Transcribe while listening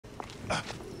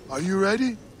Are you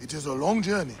ready? It is a long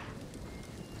journey.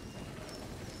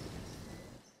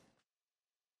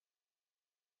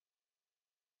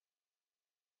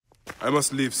 I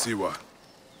must leave Siwa.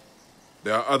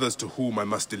 There are others to whom I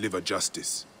must deliver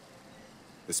justice.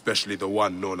 Especially the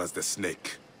one known as the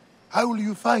Snake. How will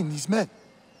you find these men?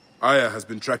 Aya has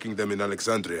been tracking them in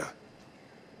Alexandria.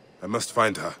 I must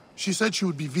find her. She said she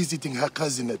would be visiting her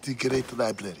cousin at the Great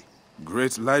Library.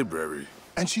 Great Library?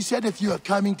 And she said if you are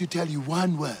coming to tell you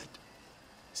one word.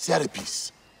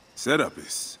 Serapis.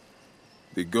 Serapis?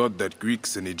 The god that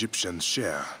Greeks and Egyptians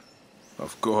share.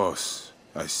 Of course,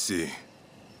 I see.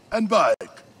 And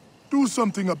Bike, do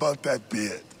something about that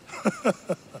beard.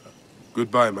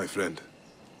 Goodbye, my friend.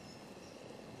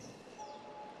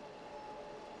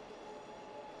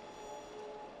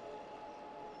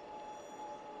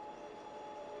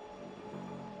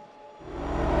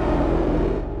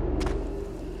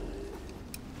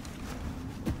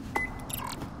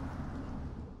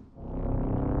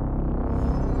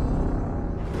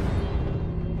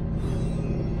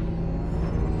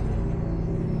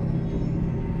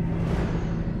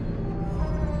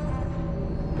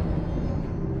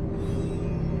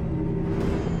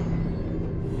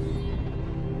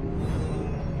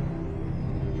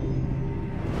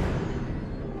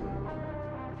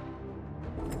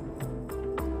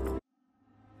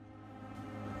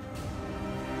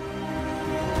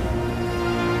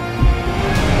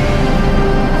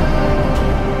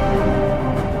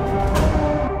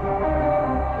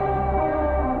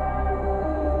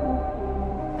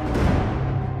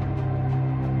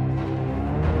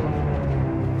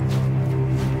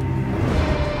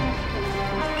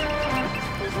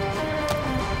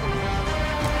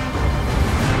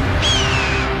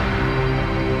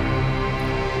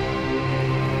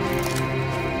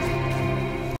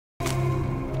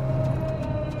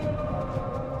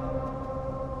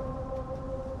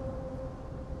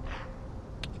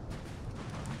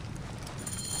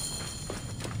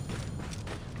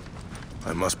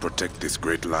 I must protect this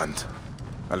great land.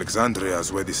 Alexandria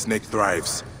is where the Snake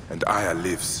thrives, and Aya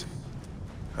lives.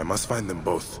 I must find them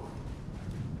both.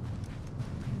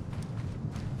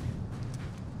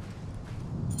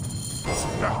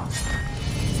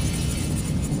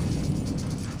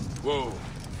 Whoa.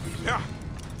 Yeah.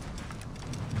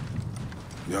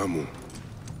 Yamu.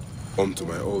 Home to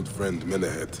my old friend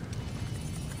Menehet.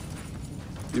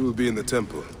 He will be in the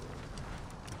temple.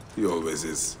 He always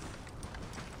is.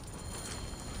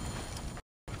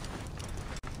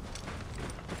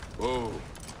 Whoa.